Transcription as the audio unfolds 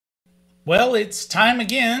Well, it's time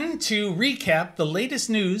again to recap the latest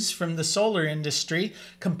news from the solar industry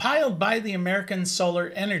compiled by the American Solar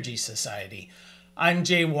Energy Society. I'm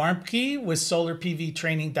Jay Warmke with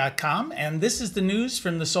SolarPVTraining.com, and this is the news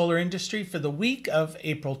from the solar industry for the week of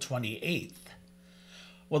April 28th.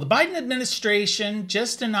 Well, the Biden administration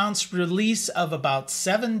just announced release of about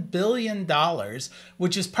 $7 billion,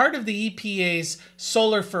 which is part of the EPA's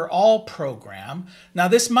Solar for All program. Now,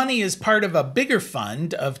 this money is part of a bigger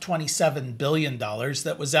fund of $27 billion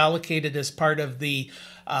that was allocated as part of the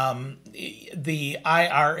IRA,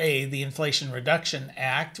 the Inflation Reduction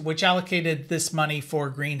Act, which allocated this money for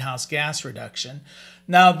greenhouse gas reduction.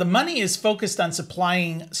 Now, the money is focused on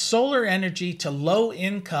supplying solar energy to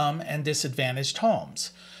low-income and disadvantaged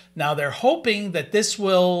homes. Now, they're hoping that this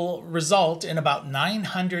will result in about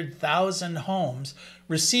 900,000 homes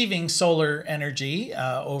receiving solar energy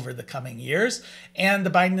over the coming years, and the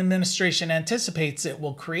Biden administration anticipates it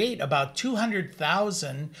will create about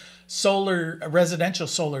 200,000 residential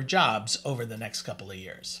solar jobs over the next couple of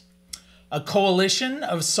years. A coalition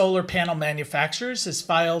of solar panel manufacturers has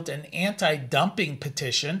filed an anti-dumping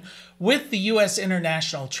petition with the U.S.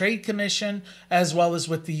 International Trade Commission as well as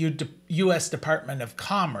with the U.S. Department of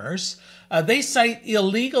Commerce. They cite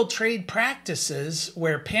illegal trade practices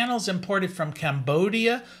where panels imported from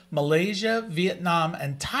Cambodia, Malaysia, Vietnam,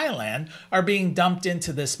 and Thailand are being dumped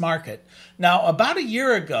into this market. Now, about a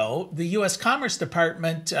year ago, the U.S. Commerce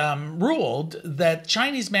Department ruled that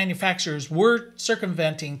Chinese manufacturers were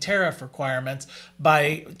circumventing tariff requirements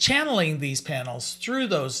by channeling these panels through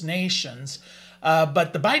those nations.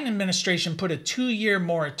 But the Biden administration put a 2-year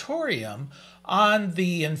moratorium on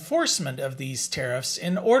the enforcement of these tariffs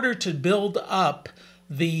in order to build up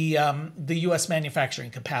the U.S.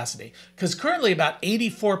 manufacturing capacity. Because currently about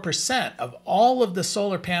 84% of all of the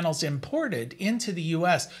solar panels imported into the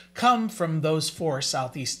U.S. come from those 4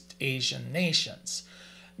 Southeast Asian nations.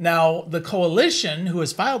 Now, the coalition who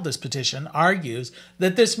has filed this petition argues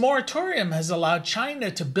that this moratorium has allowed China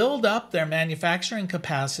to build up their manufacturing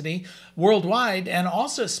capacity worldwide and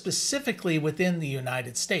also specifically within the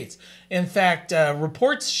United States. In fact,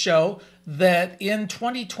 reports show that in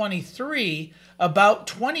 2023, about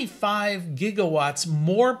 25 gigawatts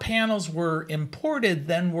more panels were imported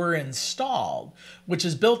than were installed, which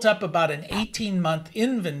has built up about an 18-month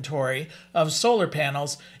inventory of solar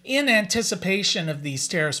panels in anticipation of these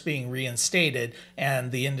tariffs being reinstated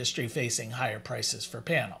and the industry facing higher prices for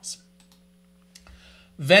panels.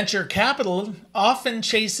 Venture capital often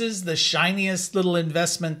chases the shiniest little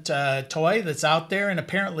investment toy that's out there, and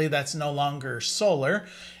apparently that's no longer solar.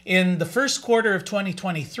 In the first quarter of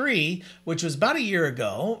 2023, which was about a year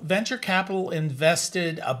ago, venture capital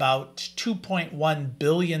invested about $2.1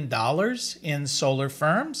 billion in solar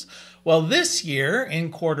firms. Well, this year,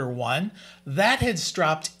 in quarter one, that has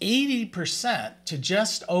dropped 80% to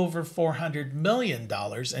just over $400 million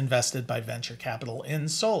invested by venture capital in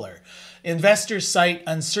solar. Investors cite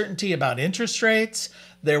uncertainty about interest rates.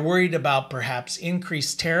 They're worried about perhaps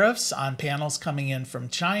increased tariffs on panels coming in from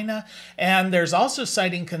China. And there's also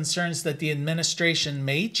citing concerns that the administration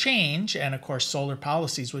may change, and of course solar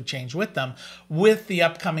policies would change with them, with the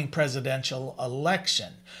upcoming presidential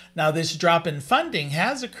election. Now, this drop in funding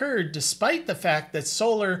has occurred despite the fact that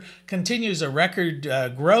solar continues a record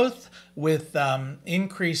growth with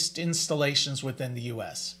increased installations within the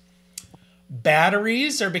U.S.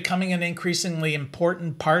 Batteries are becoming an increasingly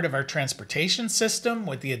important part of our transportation system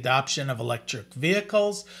with the adoption of electric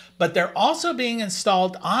vehicles, but they're also being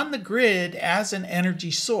installed on the grid as an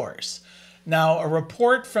energy source. Now, a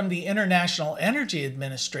report from the International Energy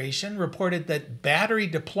Administration reported that battery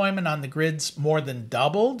deployment on the grids more than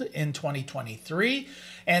doubled in 2023,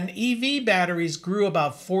 and EV batteries grew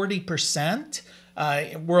about 40%.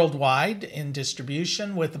 Worldwide in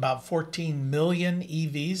distribution, with about 14 million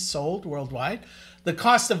EVs sold worldwide. The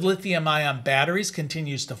cost of lithium-ion batteries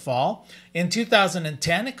continues to fall. In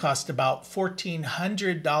 2010, it cost about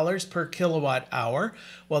 $1,400 per kilowatt hour.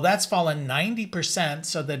 Well, that's fallen 90%,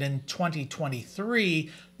 so that in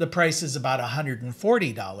 2023, the price is about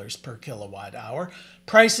 $140 per kilowatt hour.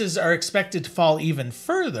 Prices are expected to fall even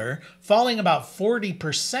further, falling about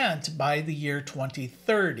 40% by the year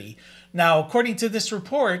 2030. Now, according to this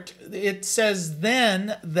report, it says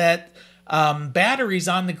then that batteries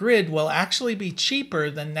on the grid will actually be cheaper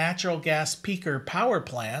than natural gas peaker power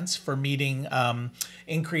plants for meeting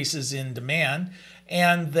increases in demand,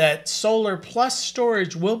 and that solar plus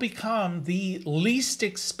storage will become the least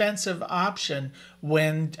expensive option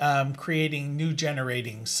when creating new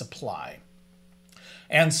generating supply.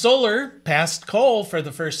 And solar passed coal for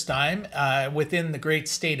the first time within the great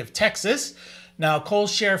state of Texas. Now,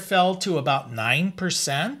 coal's share fell to about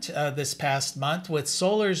 9% this past month, with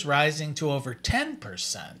solar's rising to over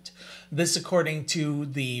 10%. This according to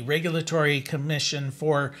the Regulatory Commission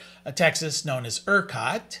for Texas, known as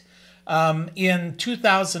ERCOT. In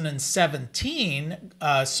 2017,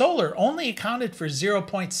 solar only accounted for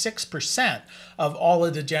 0.6% of all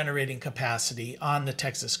of the generating capacity on the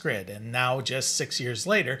Texas grid. And now, just 6 years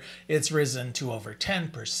later, it's risen to over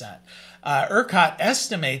 10%. ERCOT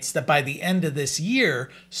estimates that by the end of this year,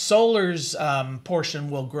 solar's portion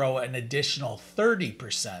will grow an additional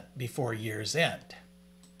 30% before year's end.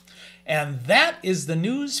 And that is the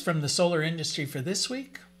news from the solar industry for this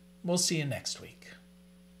week. We'll see you next week.